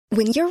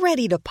When you're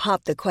ready to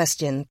pop the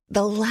question,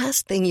 the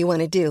last thing you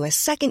want to do is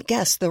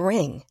second-guess the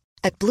ring.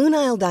 At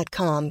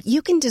BlueNile.com,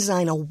 you can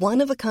design a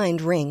one-of-a-kind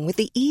ring with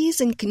the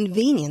ease and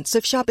convenience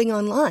of shopping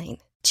online.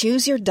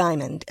 Choose your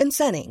diamond and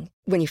setting.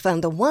 When you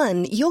find the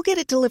one, you'll get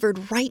it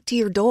delivered right to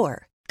your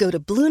door. Go to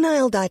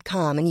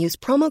BlueNile.com and use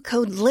promo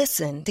code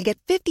LISTEN to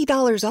get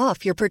 $50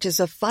 off your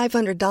purchase of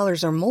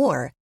 $500 or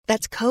more.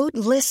 That's code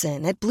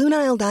LISTEN at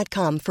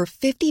BlueNile.com for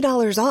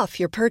 $50 off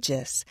your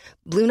purchase.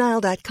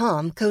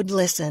 BlueNile.com, code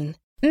LISTEN.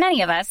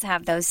 Many of us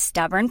have those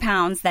stubborn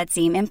pounds that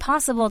seem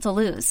impossible to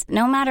lose,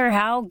 no matter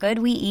how good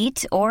we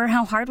eat or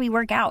how hard we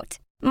work out.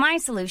 My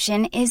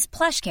solution is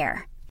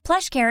PlushCare.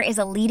 PlushCare is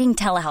a leading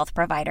telehealth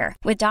provider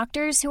with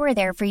doctors who are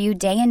there for you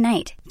day and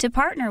night to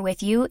partner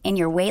with you in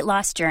your weight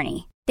loss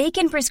journey. They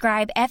can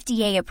prescribe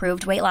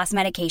FDA-approved weight loss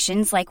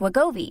medications like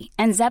Wegovy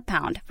and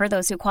Zepbound for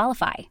those who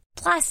qualify.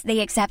 Plus,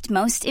 they accept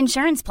most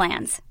insurance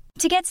plans.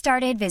 To get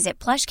started, visit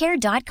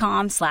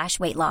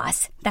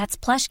plushcare.com/weightloss. That's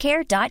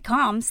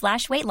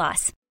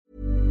plushcare.com/weightloss.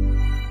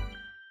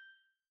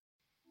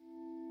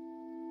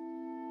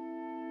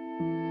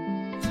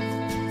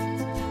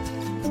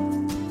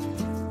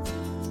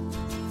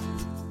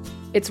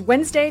 It's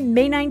Wednesday,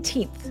 May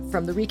 19th.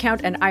 From The Recount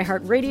and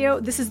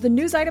iHeartRadio, this is the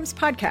News Items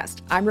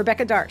Podcast. I'm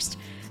Rebecca Darst.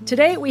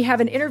 Today, we have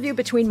an interview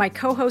between my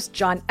co-host,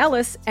 John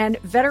Ellis, and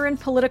veteran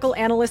political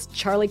analyst,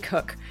 Charlie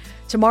Cook.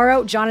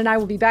 Tomorrow, John and I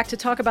will be back to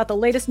talk about the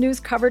latest news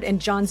covered in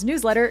John's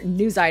newsletter,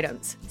 News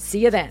Items.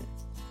 See you then.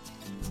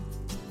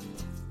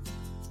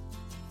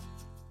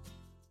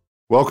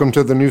 Welcome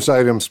to the News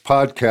Items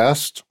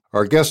Podcast.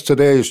 Our guest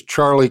today is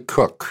Charlie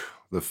Cook,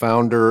 the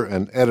founder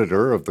and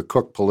editor of the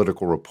Cook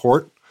Political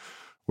Report,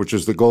 which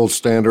is the gold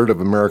standard of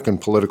American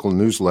political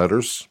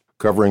newsletters,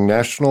 covering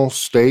national,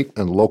 state,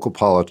 and local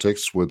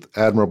politics with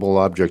admirable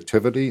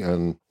objectivity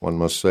and, one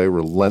must say,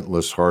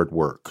 relentless hard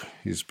work.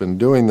 He's been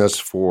doing this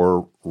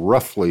for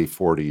roughly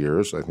 40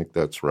 years, I think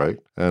that's right,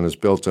 and has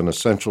built an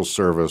essential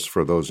service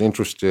for those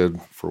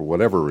interested, for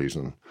whatever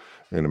reason,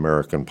 in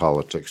American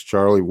politics.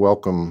 Charlie,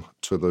 welcome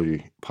to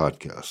the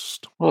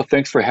podcast. Well,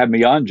 thanks for having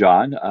me on,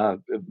 John.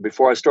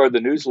 Before I started the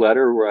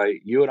newsletter,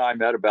 you and I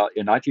met about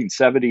in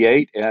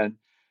 1978, and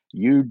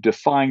you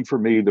defined for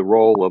me the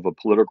role of a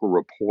political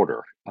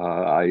reporter.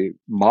 I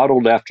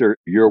modeled after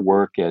your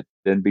work at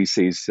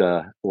NBC's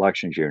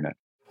elections unit.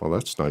 Well,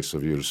 that's nice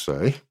of you to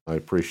say. I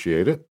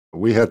appreciate it.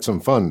 We had some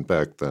fun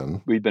back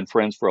then. We've been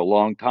friends for a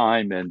long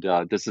time, and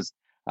this is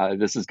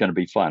going to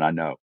be fun, I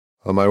know.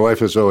 Well, my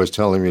wife is always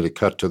telling me to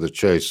cut to the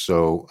chase,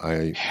 so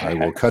I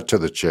will cut to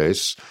the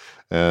chase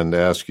and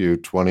ask you,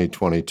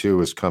 2022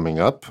 is coming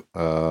up.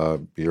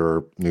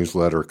 Your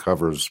newsletter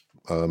covers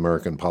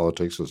American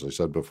politics, as I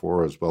said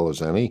before, as well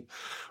as any.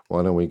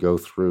 Why don't we go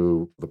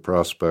through the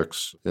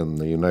prospects in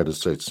the United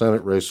States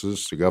Senate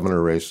races, the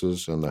governor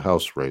races, and the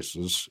House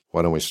races?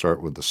 Why don't we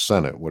start with the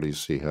Senate? What do you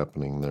see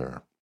happening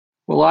there?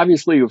 Well,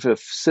 obviously, if the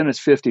Senate's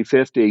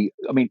 50-50,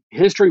 I mean,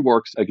 history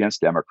works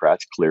against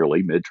Democrats,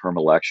 clearly. Midterm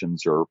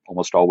elections are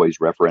almost always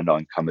referenda on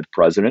incumbent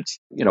presidents,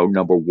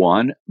 number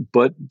one.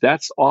 But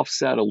that's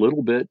offset a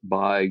little bit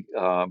by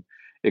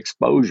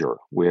exposure,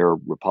 where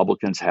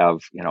Republicans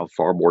have,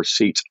 far more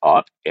seats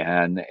up,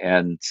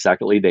 and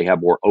secondly, they have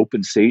more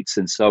open seats.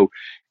 And so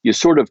you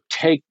sort of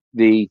take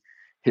the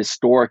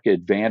historic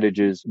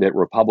advantages that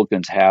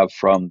Republicans have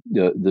from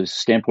the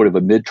standpoint of a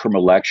midterm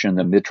election,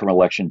 the midterm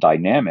election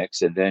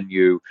dynamics, and then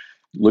you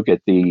look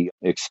at the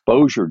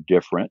exposure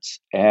difference,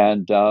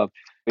 and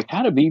it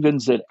kind of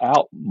evens it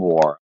out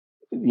more.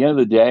 At the end of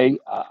the day,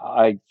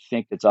 I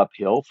think it's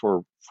uphill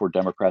for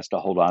Democrats to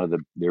hold on to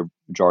their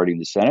majority in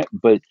the Senate,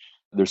 but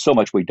there's so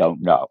much we don't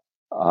know.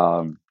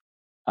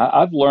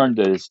 I've learned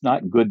that it's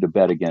not good to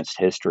bet against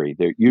history.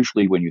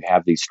 Usually when you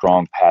have these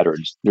strong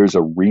patterns, there's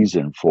a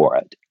reason for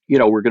it.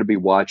 We're going to be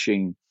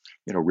watching,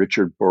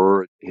 Richard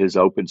Burr, his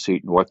open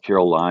seat in North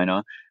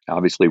Carolina.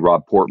 Obviously,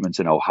 Rob Portman's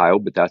in Ohio,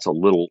 but that's a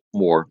little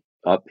more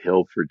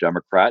uphill for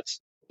Democrats.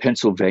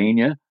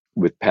 Pennsylvania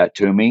with Pat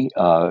Toomey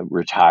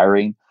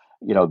retiring,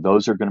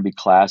 those are going to be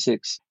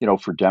classics.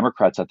 For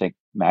Democrats, I think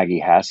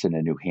Maggie Hassan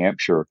in New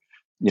Hampshire,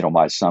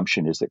 my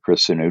assumption is that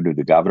Chris Sununu,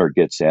 the governor,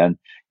 gets in,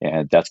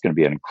 and that's going to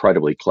be an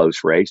incredibly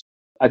close race.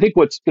 I think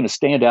what's going to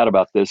stand out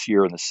about this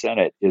year in the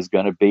Senate is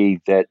going to be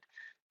that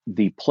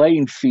the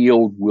playing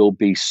field will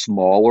be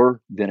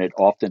smaller than it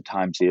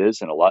oftentimes is,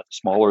 and a lot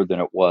smaller than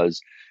it was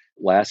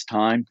last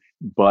time,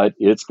 but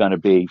it's going to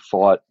be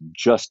fought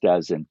just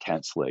as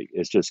intensely.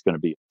 It's just going to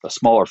be a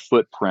smaller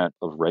footprint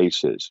of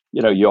races.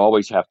 You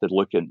always have to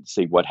look and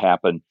see what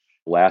happened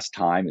last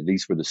time, and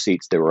these were the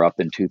seats that were up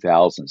in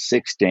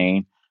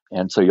 2016.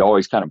 And so you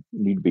always kind of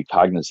need to be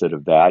cognizant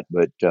of that.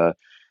 But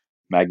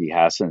Maggie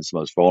Hassan's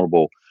most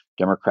vulnerable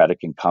Democratic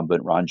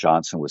incumbent, Ron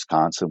Johnson,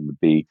 Wisconsin, would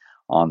be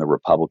on the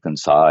Republican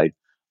side.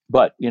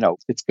 But,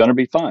 it's going to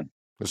be fun.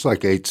 It's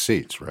like 8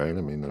 seats, right?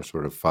 I mean, there's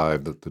sort of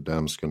 5 that the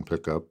Dems can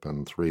pick up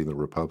and 3 the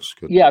Republicans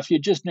could. Yeah, if you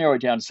just narrow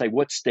it down and say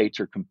what states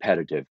are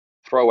competitive,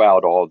 throw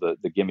out all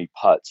the gimme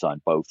putts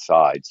on both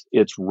sides,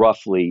 it's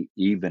roughly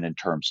even in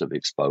terms of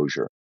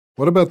exposure.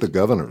 What about the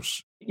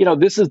governors?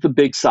 This is the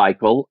big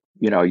cycle.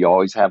 You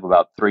always have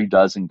about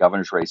 36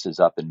 governor's races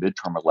up in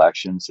midterm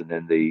elections, and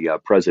then the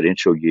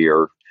presidential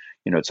year,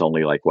 it's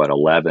only like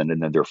 11,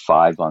 and then there are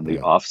 5 on the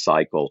off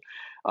cycle.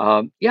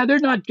 They're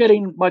not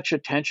getting much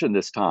attention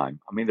this time.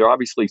 I mean, there are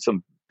obviously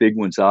some big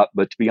ones up,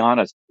 but to be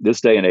honest,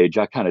 this day and age,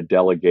 I kind of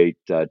delegate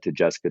to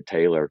Jessica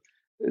Taylor,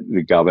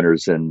 the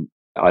governors, and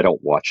I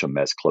don't watch them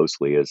as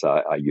closely as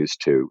I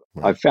used to.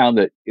 Right. I've found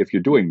that if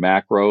you're doing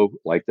macro,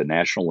 like the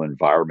national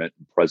environment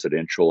and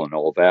presidential and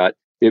all that,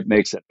 it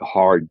makes it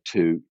hard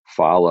to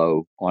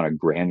follow on a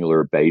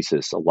granular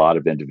basis a lot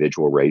of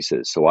individual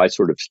races. So I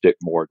sort of stick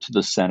more to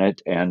the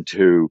Senate and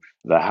to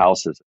the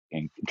Houses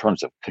in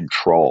terms of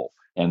control,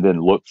 and then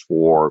look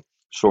for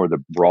sort of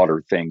the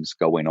broader things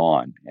going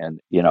on. And,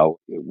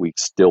 we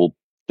still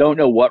don't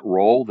know what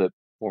role that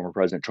former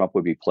President Trump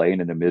would be playing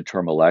in the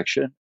midterm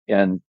election.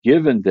 And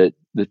given that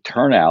the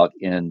turnout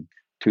in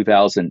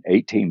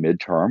 2018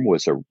 midterm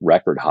was a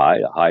record high,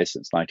 the highest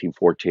since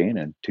 1914,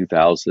 and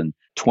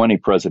 2020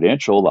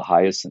 presidential, the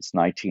highest since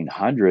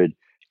 1900.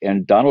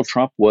 And Donald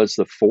Trump was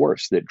the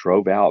force that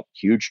drove out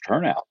huge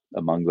turnout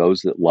among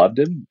those that loved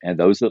him and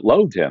those that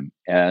loathed him.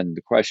 And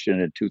the question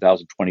in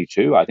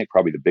 2022, I think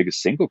probably the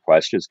biggest single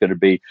question is going to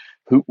be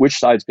which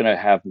side's going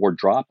to have more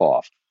drop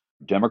off?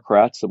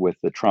 Democrats with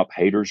the Trump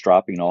haters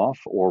dropping off,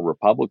 or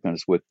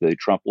Republicans with the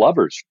Trump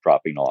lovers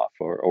dropping off,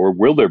 or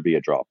will there be a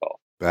drop off?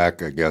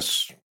 Back, I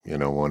guess,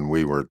 when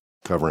we were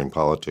covering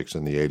politics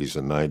in the 80s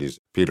and 90s,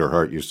 Peter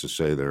Hart used to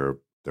say there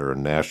are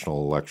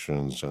national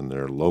elections and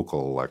there are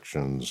local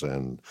elections,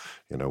 and,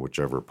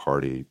 whichever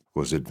party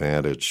was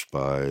advantaged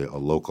by a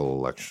local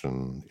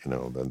election,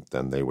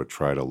 then they would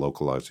try to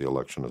localize the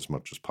election as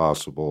much as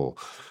possible.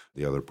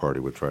 The other party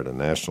would try to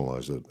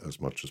nationalize it as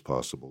much as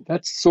possible.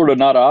 That's sort of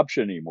not an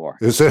option anymore.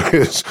 Is there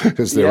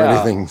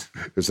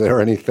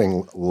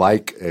anything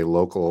like a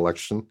local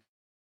election?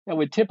 And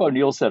when Tip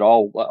O'Neill said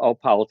all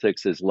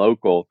politics is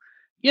local,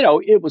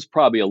 it was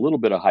probably a little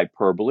bit of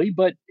hyperbole,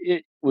 but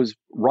it was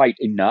right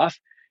enough.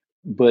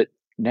 But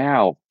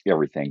now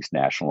everything's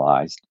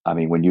nationalized. I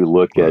mean, when you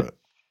look at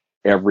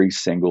every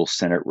single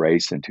Senate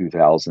race in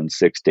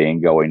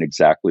 2016 going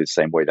exactly the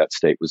same way that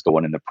state was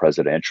going in the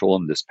presidential,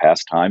 and this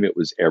past time it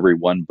was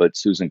everyone but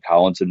Susan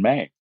Collins in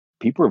Maine.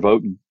 People are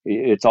voting.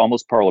 It's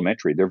almost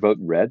parliamentary. They're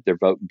voting red, they're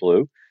voting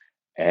blue,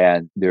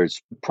 and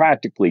there's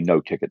practically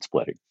no ticket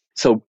splitting.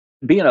 So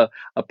being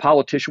a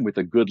politician with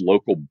a good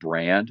local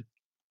brand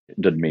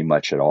doesn't mean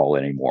much at all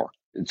anymore.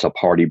 It's a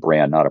party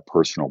brand, not a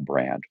personal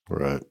brand.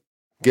 Right.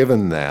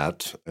 Given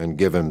that, and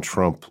given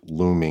Trump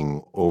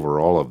looming over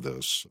all of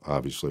this,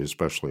 obviously,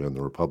 especially on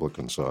the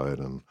Republican side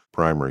and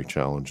primary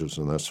challenges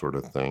and that sort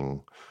of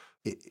thing,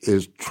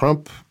 is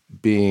Trump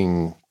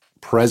being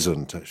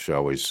present,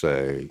 shall we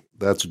say,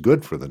 that's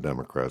good for the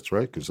Democrats,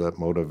 right? Because that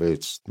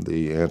motivates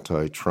the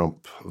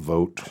anti-Trump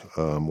vote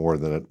more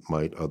than it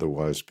might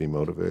otherwise be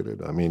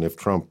motivated. I mean, if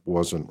Trump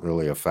wasn't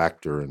really a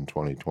factor in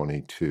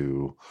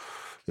 2022,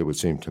 it would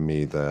seem to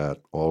me that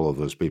all of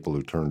those people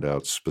who turned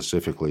out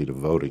specifically to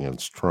vote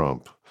against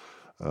Trump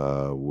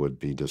would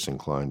be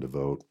disinclined to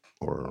vote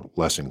or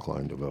less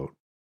inclined to vote.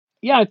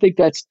 Yeah, I think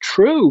that's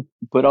true.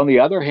 But on the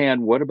other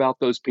hand, what about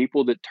those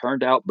people that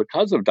turned out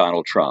because of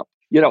Donald Trump?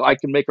 I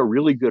can make a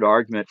really good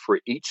argument for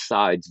each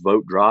side's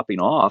vote dropping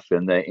off,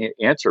 and the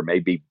answer may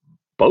be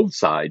both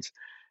sides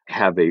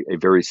have a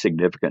very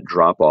significant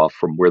drop off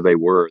from where they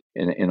were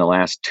in the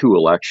last 2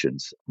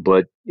 elections.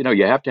 But,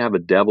 you have to have a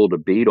devil to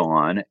beat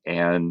on.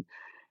 And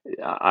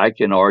I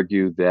can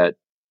argue that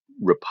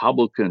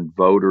Republican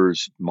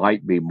voters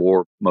might be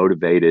more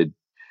motivated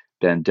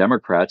than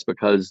Democrats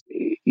because,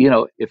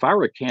 if I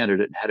were a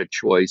candidate and had a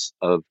choice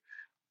of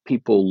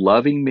people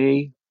loving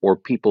me or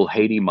people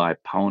hating my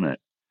opponent,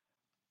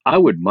 I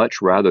would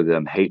much rather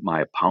them hate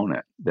my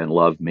opponent than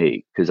love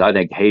me, because I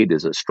think hate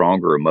is a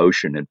stronger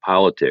emotion in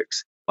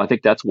politics. I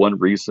think that's one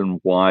reason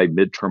why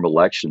midterm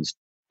elections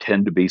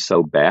tend to be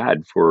so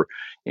bad for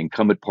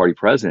incumbent party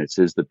presidents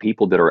is the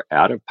people that are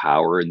out of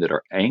power and that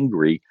are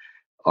angry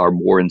are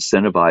more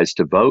incentivized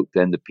to vote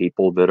than the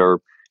people that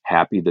are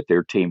happy that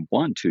their team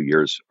won 2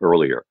 years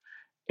earlier.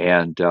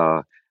 And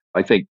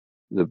I think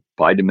the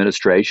Biden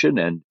administration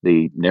and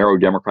the narrow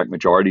Democratic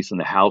majorities in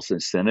the House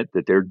and Senate,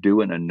 that they're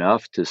doing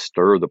enough to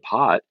stir the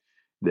pot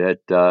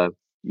that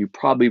you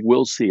probably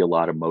will see a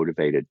lot of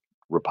motivated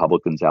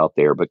Republicans out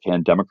there, but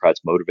can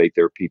Democrats motivate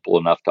their people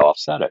enough to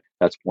offset it?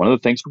 That's one of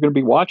the things we're going to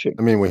be watching.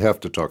 I mean, we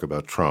have to talk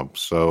about Trump.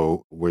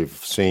 So we've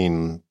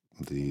seen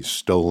the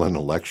stolen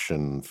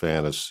election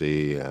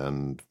fantasy,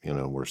 and,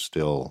 we're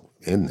still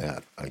in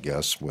that, I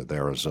guess, with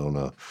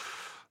Arizona.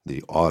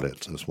 The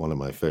audit is one of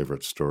my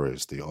favorite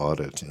stories, the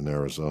audit in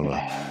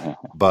Arizona.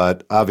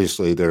 But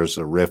obviously there's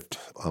a rift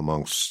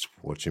amongst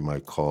what you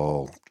might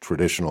call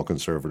traditional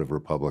conservative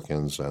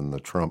Republicans and the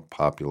Trump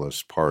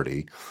Populist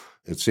Party.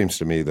 It seems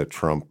to me that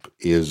Trump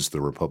is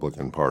the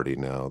Republican Party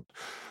now,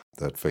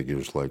 that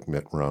figures like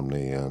Mitt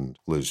Romney and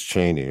Liz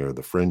Cheney are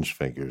the fringe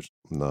figures,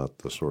 not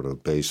the sort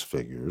of base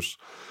figures.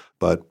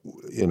 But,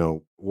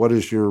 what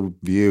is your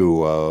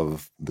view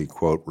of the,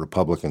 quote,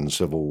 Republican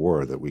Civil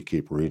War that we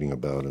keep reading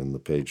about in the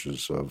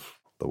pages of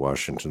the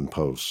Washington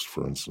Post,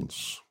 for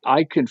instance.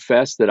 I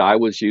confess that I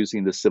was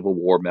using the Civil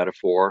War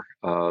metaphor,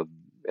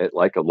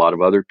 like a lot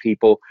of other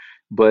people.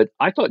 But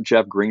I thought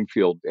Jeff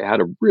Greenfield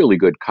had a really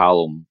good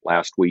column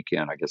last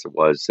weekend, I guess it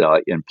was,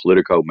 in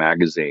Politico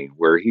magazine,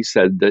 where he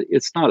said that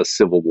it's not a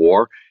civil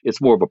war, it's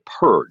more of a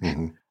purge.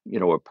 Mm-hmm.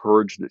 A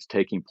purge that's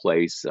taking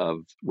place of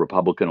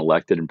Republican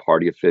elected and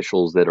party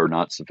officials that are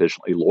not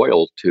sufficiently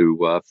loyal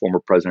to former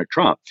President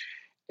Trump.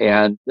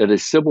 And that a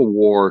civil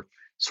war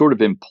sort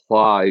of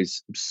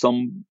implies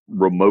some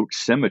remote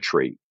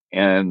symmetry,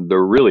 and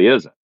there really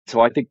isn't.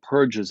 So I think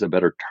purge is a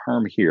better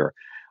term here.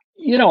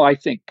 I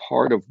think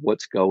part of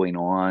what's going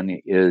on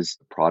is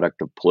the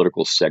product of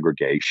political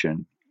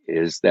segregation,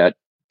 is that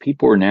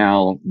people are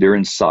now, they're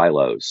in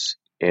silos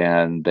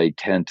and they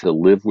tend to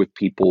live with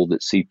people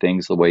that see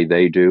things the way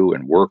they do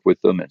and work with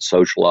them and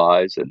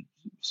socialize and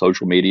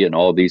social media and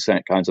all these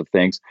kinds of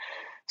things.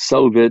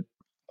 So that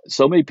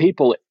so many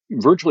people,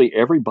 virtually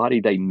everybody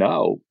they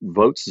know,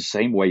 votes the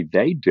same way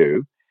they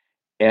do.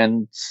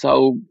 And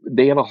so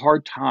they have a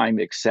hard time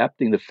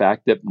accepting the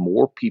fact that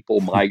more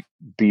people might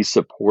be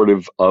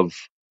supportive of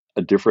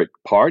a different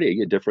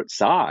party, a different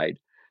side.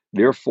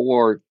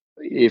 Therefore,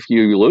 if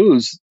you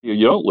lose,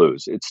 you don't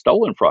lose. It's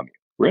stolen from you.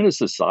 We're in a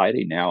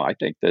society now, I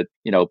think, that,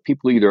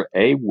 people either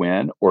A,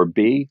 win, or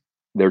B,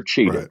 they're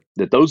cheated. Right.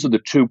 That those are the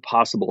two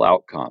possible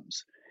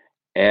outcomes.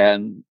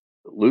 And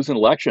losing an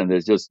election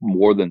is just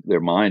more than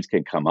their minds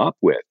can come up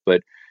with.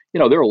 But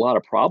there are a lot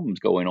of problems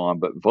going on,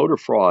 but voter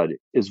fraud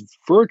is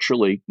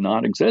virtually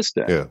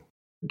non-existent. Yeah.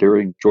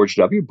 During George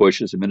W.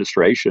 Bush's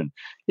administration,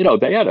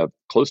 they had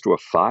close to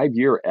a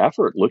 5-year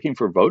effort looking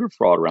for voter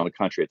fraud around the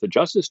country at the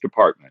Justice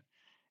Department,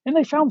 and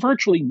they found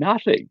virtually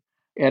nothing.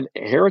 And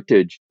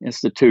Heritage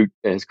Institute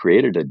has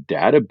created a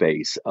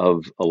database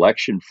of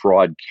election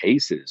fraud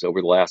cases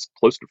over the last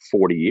close to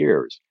 40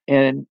 years,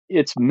 and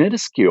it's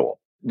minuscule.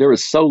 There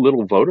is so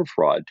little voter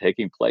fraud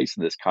taking place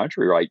in this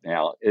country right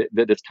now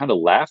that it's kind of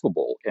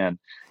laughable. And,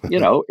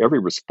 every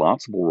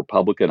responsible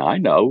Republican I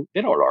know,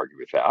 they don't argue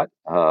with that.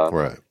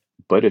 Right.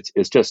 But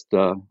it's just,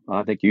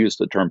 I think you used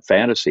the term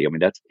fantasy. I mean,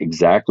 that's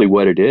exactly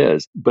what it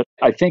is. But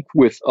I think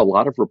with a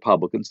lot of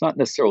Republicans, not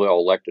necessarily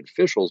all elected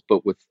officials,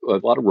 but with a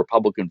lot of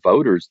Republican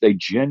voters, they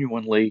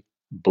genuinely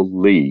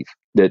believe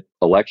that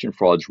election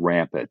fraud's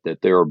rampant,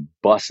 that there are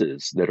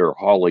buses that are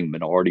hauling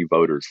minority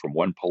voters from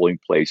one polling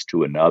place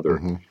to another.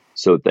 Mm-hmm.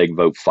 So that they can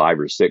vote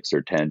 5 or 6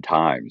 or 10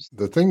 times.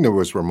 The thing that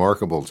was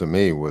remarkable to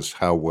me was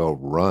how well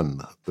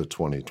run the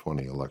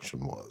 2020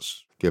 election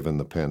was, given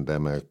the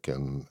pandemic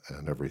and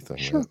everything.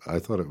 Sure. I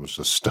thought it was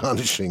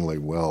astonishingly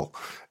well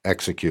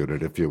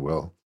executed, if you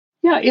will.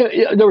 Yeah,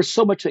 there was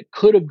so much that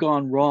could have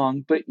gone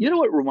wrong. But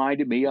it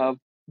reminded me of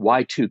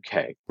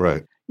Y2K.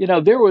 Right.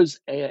 There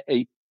was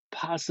a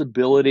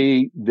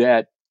possibility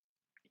that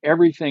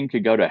everything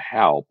could go to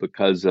hell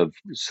because of,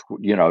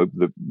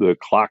 the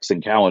clocks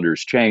and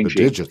calendars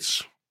changing. The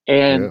digits.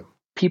 And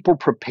people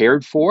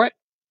prepared for it.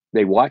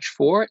 They watched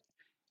for it.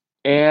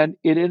 And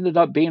it ended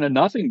up being a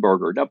nothing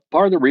burger. Now,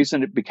 part of the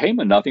reason it became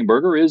a nothing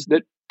burger is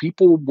that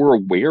people were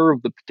aware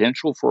of the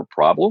potential for a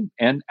problem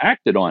and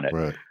acted on it.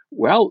 Right.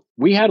 Well,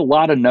 we had a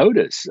lot of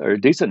notice, or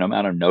a decent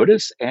amount of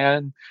notice,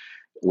 and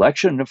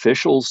election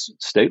officials,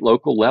 state,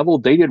 local level,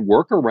 they did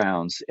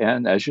workarounds.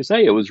 And as you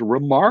say, it was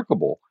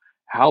remarkable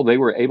how they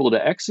were able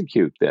to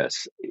execute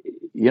this.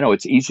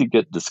 It's easy to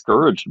get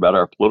discouraged about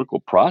our political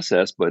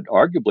process, but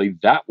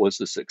arguably that was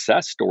the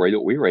success story,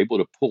 that we were able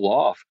to pull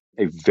off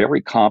a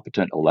very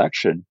competent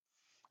election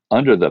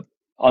under the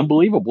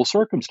unbelievable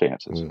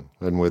circumstances.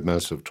 And with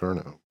massive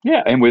turnout.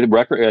 Yeah, and with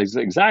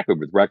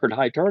record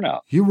high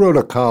turnout. You wrote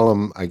a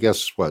column, I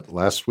guess,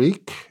 last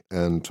week,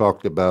 and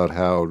talked about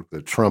how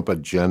the Trump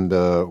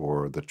agenda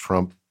or the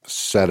Trump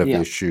set of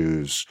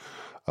issues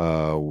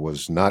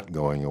was not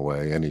going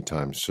away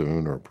anytime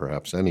soon, or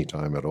perhaps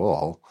anytime at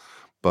all,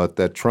 but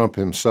that Trump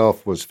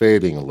himself was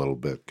fading a little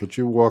bit. Could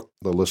you walk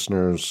the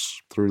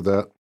listeners through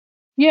that?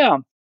 Yeah.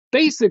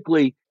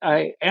 Basically,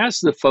 I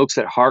asked the folks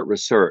at Hart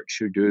Research,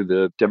 who do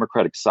the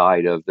Democratic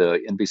side of the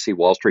NBC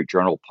Wall Street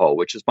Journal poll,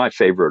 which is my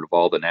favorite of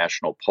all the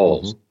national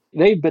polls. Mm-hmm.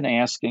 They've been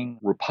asking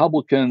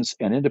Republicans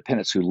and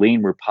independents who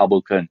lean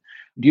Republican,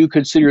 do you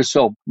consider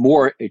yourself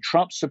more a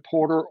Trump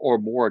supporter or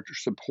more a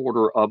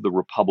supporter of the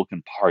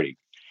Republican Party?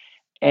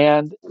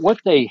 And what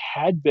they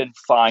had been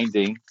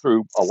finding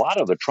through a lot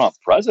of the Trump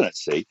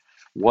presidency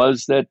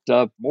was that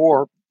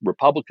more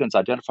Republicans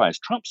identify as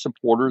Trump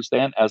supporters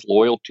than as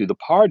loyal to the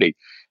party,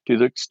 to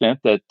the extent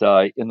that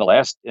in the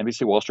last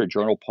NBC Wall Street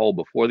Journal poll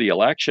before the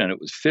election, it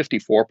was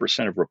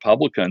 54% of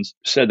Republicans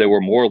said they were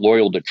more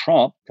loyal to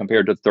Trump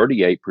compared to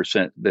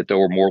 38% that they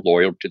were more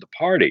loyal to the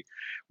party.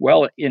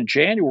 Well, in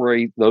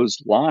January, those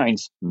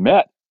lines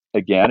met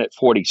again at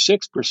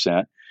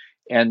 46%,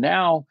 and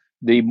now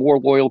the more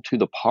loyal to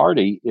the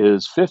party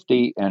is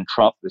 50 and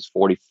Trump is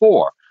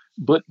 44.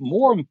 But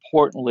more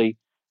importantly,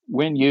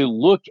 when you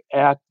look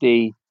at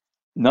the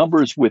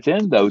numbers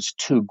within those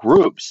two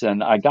groups,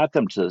 and I got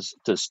them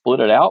to split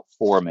it out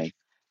for me,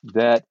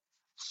 that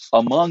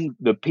among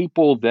the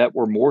people that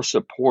were more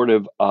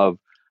supportive of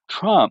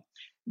Trump,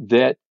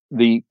 that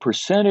the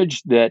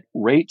percentage that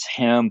rates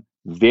him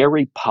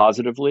very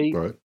positively,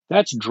 Right.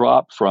 that's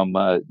dropped from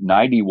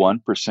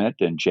 91%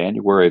 in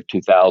January of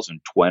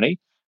 2020,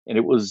 and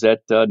it was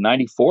at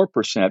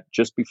 94%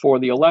 just before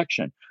the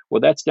election.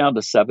 Well, that's down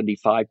to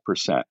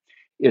 75%.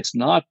 It's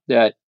not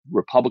that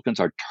Republicans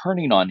are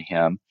turning on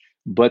him,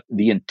 but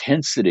the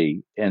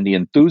intensity and the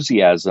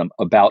enthusiasm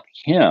about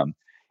him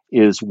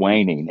is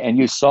waning. And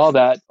you saw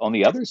that on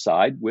the other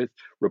side with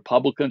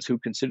Republicans who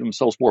consider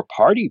themselves more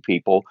party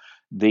people.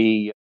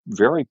 The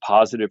very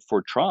positive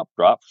for Trump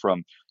dropped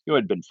from, it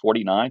had been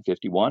 49,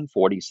 51,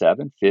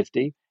 47,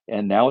 50,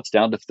 and now it's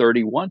down to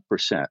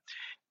 31%.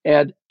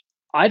 And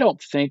I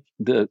don't think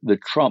the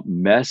Trump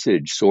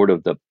message, sort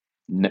of the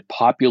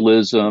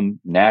populism,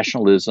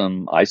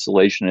 nationalism,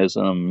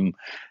 isolationism,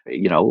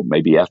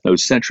 maybe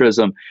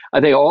ethnocentrism,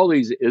 I think all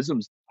these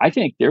isms, I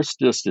think they're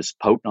just as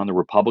potent on the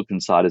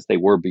Republican side as they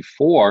were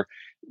before.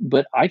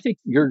 But I think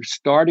you're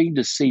starting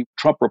to see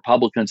Trump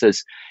Republicans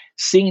as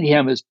seeing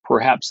him as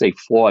perhaps a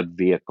flawed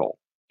vehicle,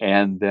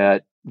 and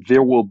that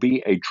there will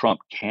be a Trump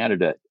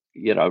candidate,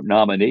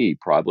 nominee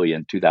probably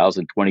in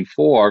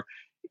 2024.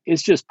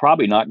 It's just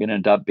probably not going to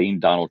end up being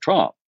Donald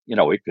Trump.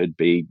 It could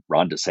be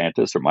Ron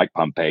DeSantis or Mike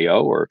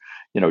Pompeo or,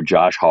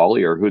 Josh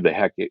Hawley or who the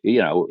heck,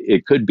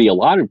 it could be a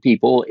lot of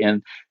people,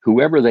 and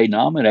whoever they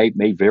nominate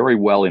may very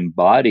well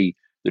embody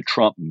the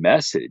Trump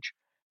message,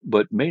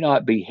 but may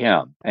not be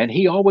him. And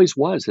he always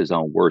was his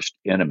own worst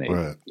enemy.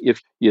 Right.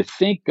 If you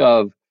think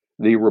of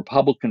the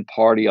Republican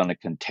Party on a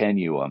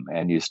continuum,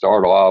 and you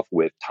start off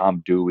with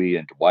Tom Dewey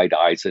and Dwight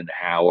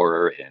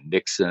Eisenhower and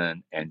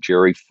Nixon and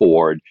Jerry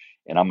Ford,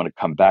 and I'm going to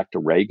come back to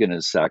Reagan in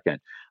a second,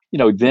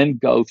 then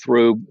go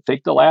through,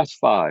 think the last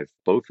five,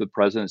 both the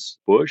presidents,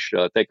 Bush,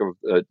 think of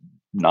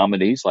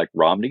nominees like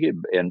Romney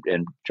and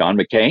John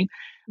McCain.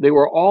 They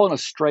were all in a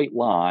straight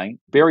line.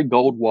 Barry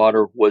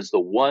Goldwater was the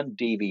one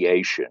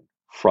deviation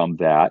from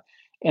that.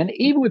 And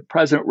even with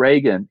President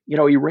Reagan,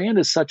 he ran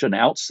as such an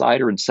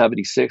outsider in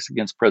 76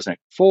 against President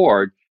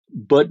Ford.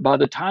 But by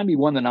the time he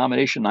won the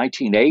nomination in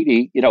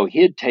 1980,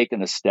 he had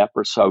taken a step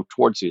or so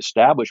towards the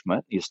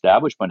establishment. The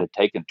establishment had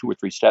taken 2 or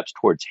 3 steps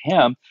towards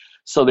him.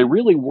 So they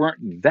really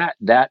weren't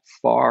that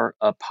far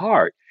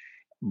apart.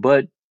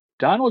 But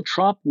Donald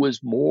Trump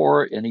was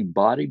more an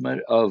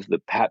embodiment of the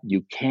Pat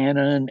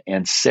Buchanan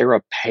and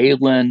Sarah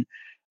Palin,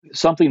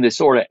 something that's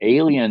sort of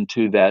alien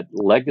to that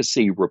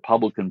legacy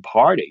Republican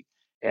Party.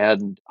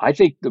 And I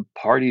think the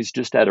party's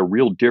just at a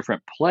real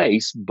different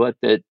place, but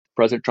that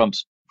President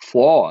Trump's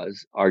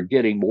flaws are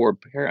getting more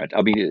apparent.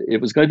 I mean,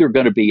 it was either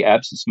going to be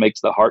absence makes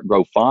the heart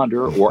grow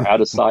fonder or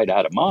out of sight,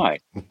 out of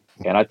mind.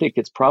 And I think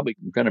it's probably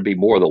going to be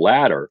more the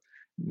latter,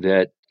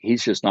 that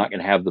he's just not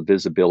going to have the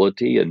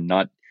visibility, and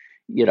not,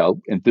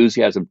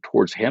 enthusiasm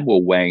towards him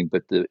will wane,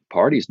 but the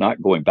party's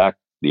not going back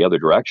the other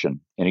direction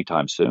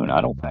anytime soon,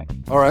 I don't think.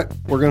 All right,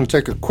 we're going to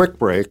take a quick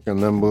break,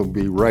 and then we'll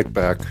be right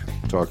back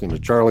talking to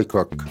Charlie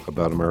Cook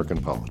about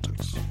American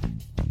politics.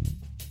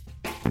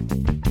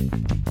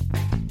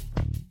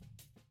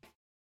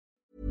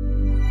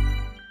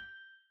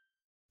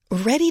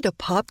 Ready to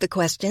pop the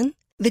question?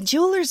 The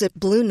jewelers at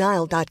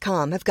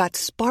BlueNile.com have got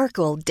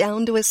sparkle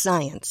down to a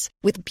science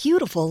with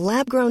beautiful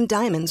lab-grown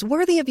diamonds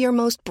worthy of your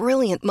most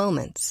brilliant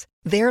moments.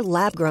 Their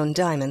lab-grown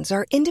diamonds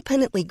are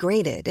independently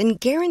graded and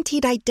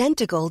guaranteed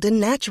identical to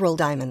natural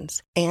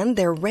diamonds, and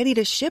they're ready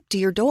to ship to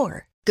your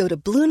door. Go to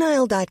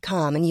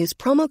BlueNile.com and use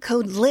promo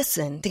code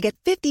LISTEN to get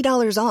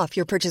 $50 off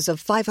your purchase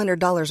of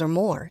 $500 or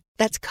more.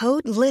 That's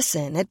code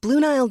LISTEN at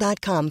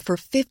BlueNile.com for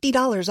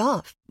 $50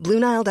 off.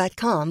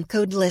 BlueNile.com,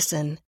 code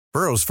LISTEN.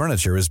 Burrow's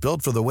furniture is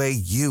built for the way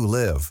you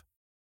live.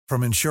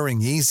 From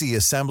ensuring easy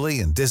assembly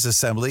and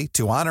disassembly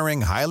to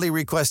honoring highly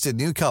requested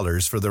new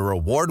colors for their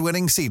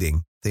award-winning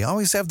seating, they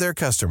always have their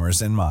customers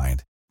in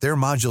mind. Their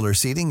modular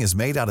seating is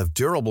made out of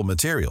durable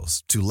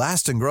materials to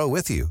last and grow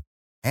with you.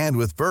 And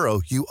with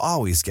Burrow, you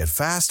always get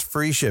fast,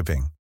 free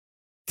shipping.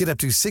 Get up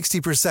to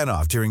 60%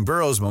 off during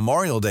Burrow's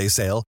Memorial Day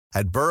sale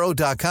at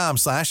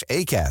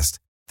burrow.com/ACAST.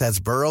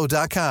 That's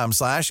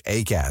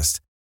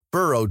burrow.com/ACAST.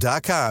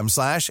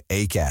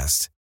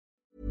 burrow.com/ACAST.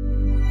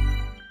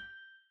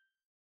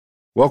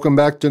 Welcome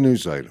back to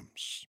News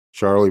Items.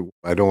 Charlie,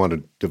 I don't want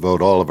to devote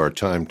all of our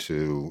time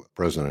to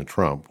President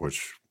Trump,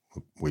 which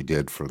we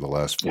did for the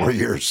last 4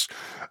 years,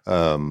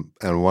 and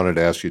wanted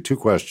to ask you 2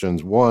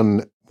 questions.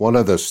 One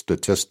of the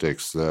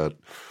statistics that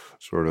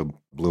sort of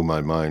blew my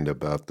mind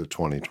about the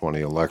 2020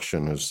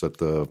 election is that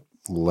the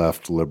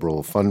left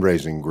liberal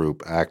fundraising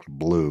group Act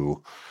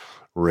Blue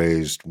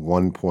raised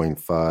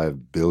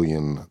 $1.5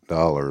 billion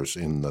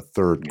in the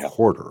third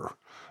quarter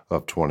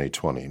of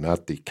 2020,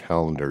 not the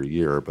calendar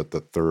year, but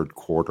the third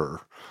quarter.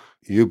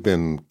 You've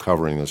been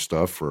covering this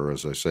stuff for,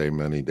 as I say,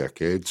 many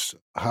decades.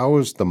 How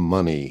has the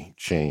money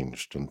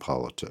changed in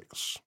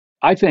politics?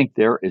 I think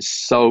there is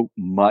so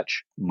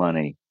much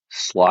money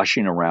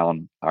sloshing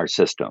around our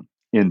system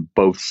in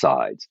both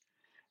sides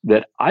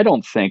that I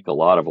don't think a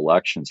lot of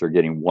elections are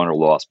getting won or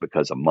lost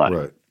because of money.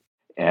 Right.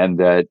 And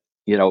that,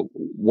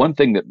 one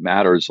thing that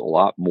matters a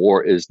lot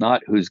more is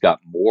not who's got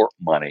more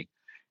money,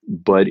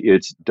 but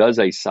it's, does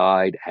a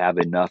side have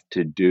enough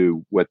to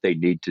do what they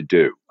need to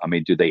do? I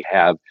mean, do they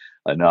have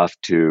enough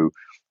to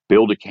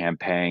build a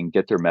campaign,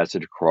 get their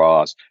message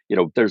across?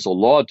 There's a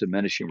law of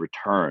diminishing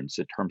returns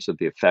in terms of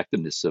the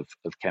effectiveness of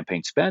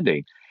campaign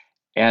spending.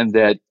 And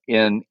that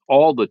in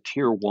all the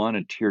tier 1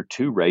 and tier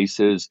 2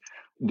 races,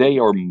 they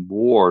are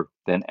more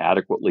than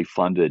adequately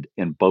funded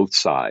in both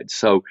sides.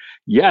 So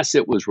yes,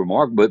 it was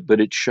remarkable, but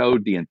it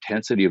showed the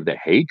intensity of the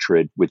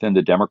hatred within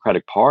the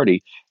Democratic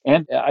Party.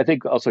 And I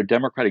think also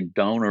Democratic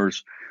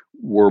donors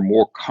were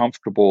more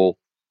comfortable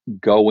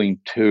going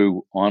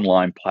to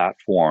online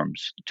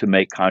platforms to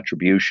make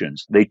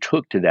contributions. They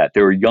took to that.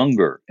 They were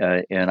younger.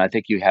 And I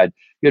think you had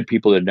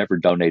people that had never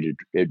donated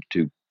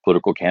to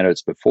political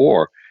candidates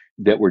before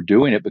that were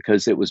doing it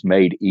because it was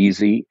made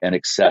easy and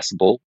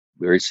accessible,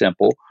 very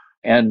simple.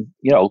 And,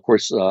 of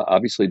course,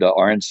 obviously the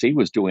RNC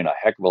was doing a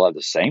heck of a lot of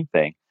the same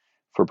thing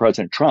for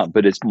President Trump,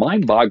 but it's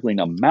mind-boggling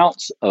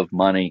amounts of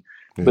money.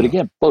 Yeah. But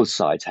again, both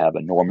sides have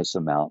enormous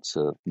amounts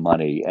of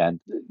money,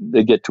 and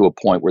they get to a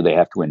point where they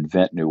have to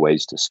invent new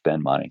ways to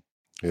spend money.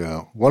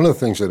 Yeah. One of the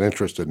things that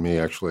interested me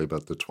actually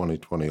about the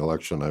 2020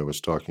 election, I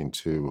was talking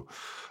to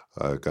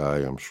a guy,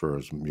 I'm sure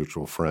is a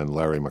mutual friend,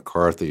 Larry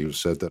McCarthy, who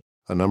said that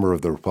a number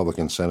of the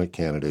Republican Senate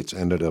candidates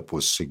ended up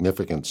with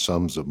significant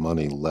sums of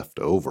money left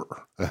over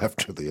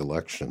after the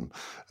election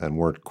and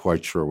weren't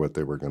quite sure what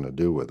they were going to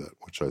do with it,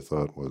 which I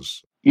thought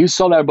was... You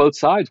saw that on both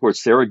sides, where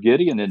Sarah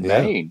Gideon in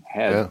Maine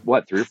had,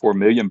 $3 or $4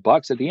 million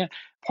at the end.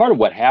 Part of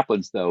what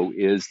happens, though,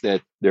 is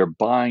that they're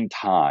buying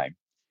time.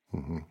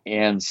 Mm-hmm.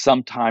 And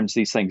sometimes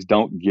these things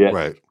don't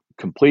get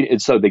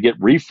completed. So they get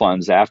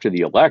refunds after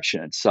the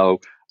election. So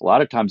a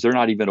lot of times they're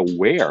not even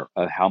aware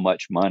of how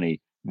much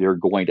money they're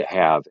going to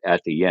have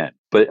at the end.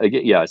 But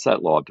again, it's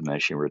that law of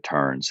diminishing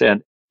returns.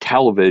 And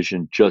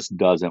television just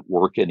doesn't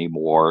work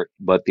anymore,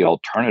 but the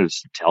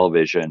alternatives to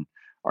television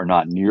are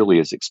not nearly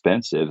as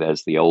expensive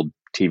as the old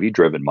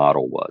TV-driven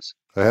model was.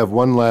 I have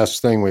one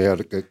last thing. We got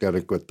to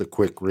get the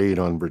quick read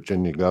on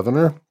Virginia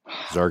governor.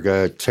 Is our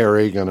guy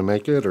Terry going to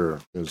make it,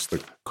 or is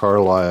the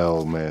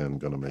Carlisle man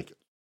going to make it?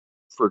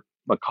 For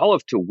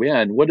McAuliffe to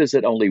win, what is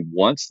it, only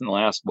once in the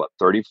last,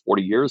 30,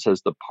 40 years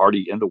has the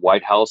party in the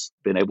White House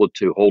been able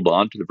to hold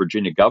on to the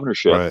Virginia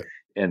governorship? Right.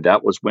 And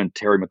that was when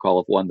Terry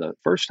McAuliffe won the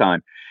first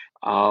time.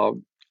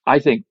 I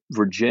think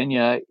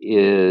Virginia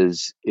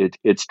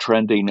it's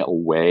trending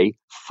away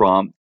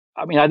from,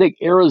 I think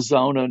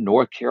Arizona,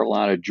 North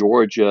Carolina,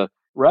 Georgia,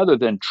 rather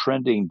than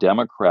trending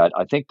Democrat,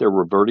 I think they're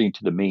reverting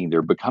to the mean.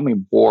 They're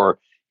becoming more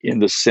in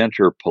the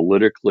center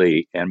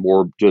politically and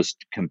more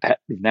just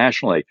competitive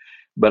nationally.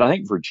 But I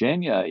think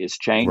Virginia is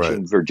changing.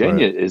 Right.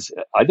 Virginia is,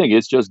 I think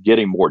it's just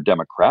getting more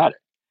Democratic,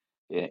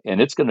 and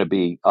it's going to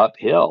be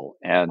uphill.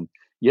 And,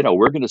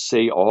 we're going to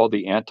see all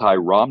the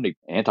anti-Romney,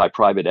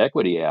 anti-private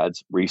equity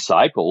ads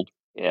recycled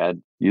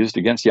and used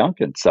against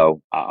Youngkin.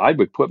 So I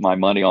would put my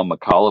money on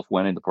McAuliffe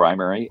winning the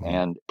primary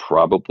and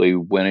probably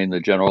winning the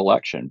general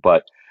election.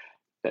 But,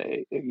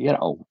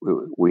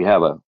 we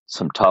have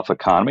some tough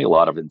economy, a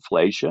lot of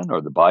inflation, or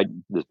this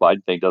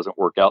Biden thing doesn't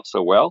work out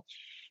so well.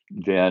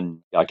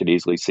 Then I could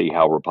easily see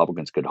how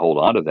Republicans could hold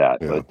on to that.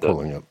 Yeah,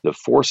 but the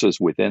forces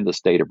within the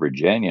state of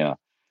Virginia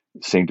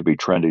seem to be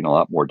trending a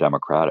lot more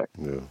Democratic.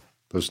 Yeah.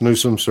 Does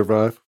Newsom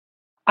survive?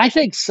 I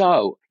think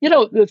so.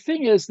 The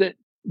thing is that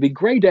the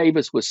Gray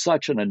Davis was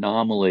such an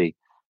anomaly.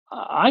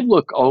 I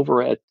look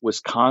over at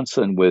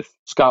Wisconsin with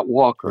Scott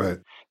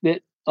Walker,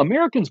 that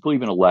Americans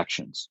believe in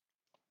elections.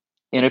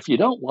 And if you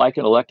don't like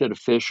an elected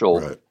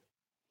official,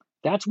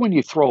 that's when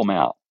you throw them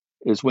out,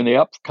 is when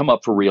they come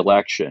up for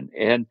re-election.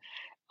 And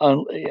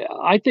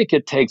I think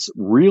it takes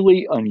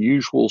really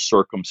unusual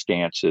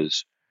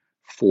circumstances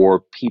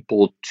for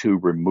people to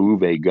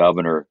remove a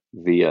governor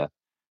via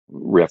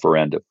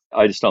referendum.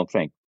 I just don't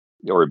think,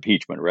 or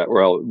impeachment,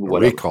 or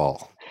whatever.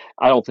 Recall.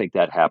 I don't think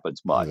that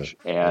happens much.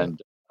 And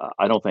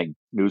I don't think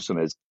Newsom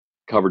has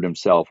covered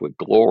himself with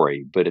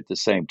glory. But at the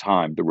same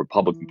time, the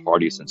Republican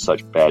Party is in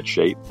such bad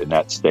shape in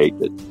that state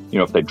that,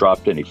 if they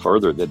dropped any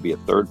further, there'd be a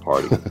third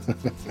party.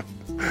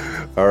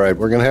 All right,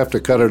 we're going to have to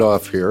cut it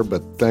off here,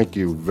 but thank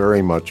you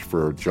very much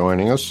for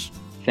joining us.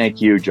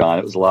 Thank you, John.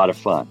 It was a lot of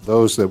fun.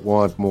 Those that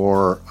want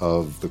more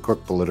of the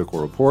Cook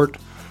Political Report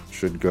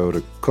should go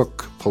to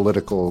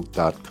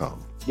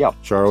cookpolitical.com. Yeah.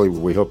 Charlie,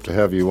 we hope to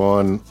have you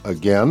on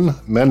again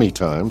many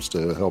times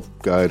to help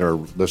guide our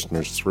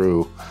listeners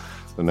through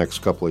the next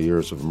couple of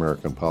years of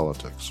American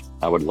politics.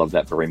 I would love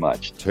that very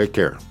much. Take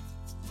care.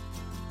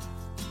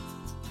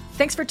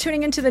 Thanks for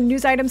tuning into the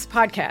News Items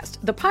podcast.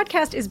 The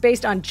podcast is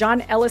based on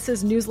John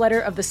Ellis's newsletter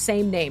of the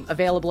same name,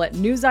 available at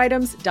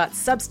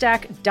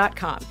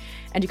newsitems.substack.com.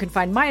 And you can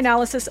find my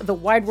analysis of the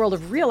wide world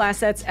of real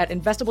assets at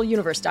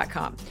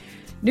investableuniverse.com.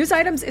 News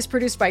Items is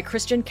produced by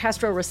Christian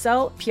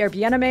Castro-Russell, Pierre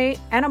Bienaimé,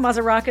 Anna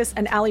Mazarakis,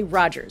 and Ali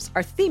Rogers.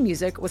 Our theme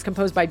music was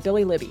composed by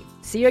Billy Libby.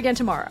 See you again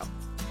tomorrow.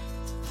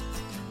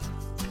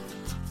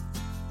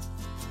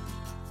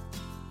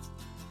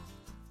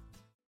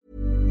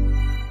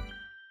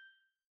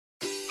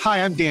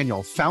 Hi, I'm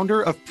Daniel,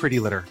 founder of Pretty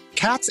Litter.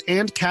 Cats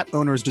and cat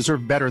owners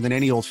deserve better than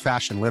any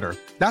old-fashioned litter.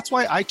 That's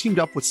why I teamed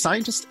up with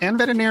scientists and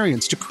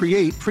veterinarians to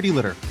create Pretty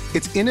Litter.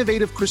 Its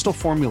innovative crystal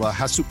formula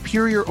has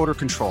superior odor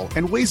control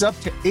and weighs up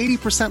to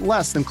 80%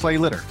 less than clay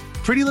litter.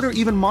 Pretty Litter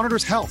even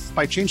monitors health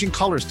by changing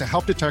colors to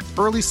help detect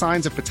early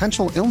signs of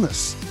potential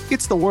illness.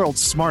 It's the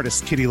world's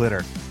smartest kitty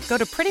litter. Go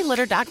to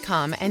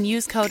prettylitter.com and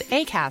use code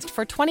ACAST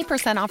for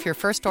 20% off your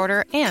first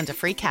order and a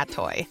free cat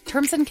toy.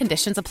 Terms and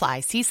conditions apply.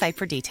 See site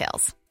for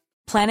details.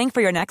 Planning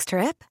for your next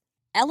trip?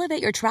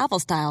 Elevate your travel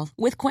style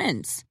with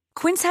Quince.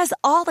 Quince has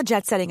all the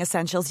jet-setting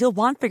essentials you'll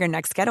want for your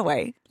next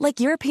getaway, like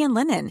European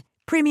linen,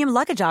 premium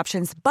luggage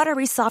options,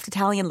 buttery soft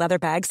Italian leather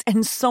bags,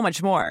 and so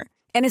much more.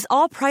 And is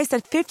all priced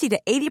at 50 to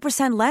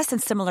 80% less than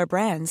similar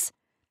brands.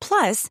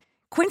 Plus,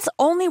 Quince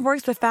only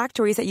works with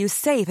factories that use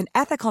safe and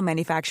ethical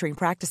manufacturing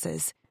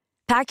practices.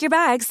 Pack your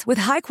bags with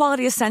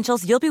high-quality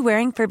essentials you'll be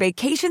wearing for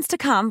vacations to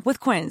come with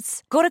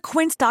Quince. Go to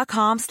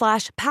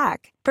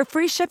quince.com/pack for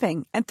free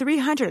shipping and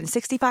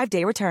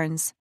 365-day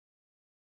returns.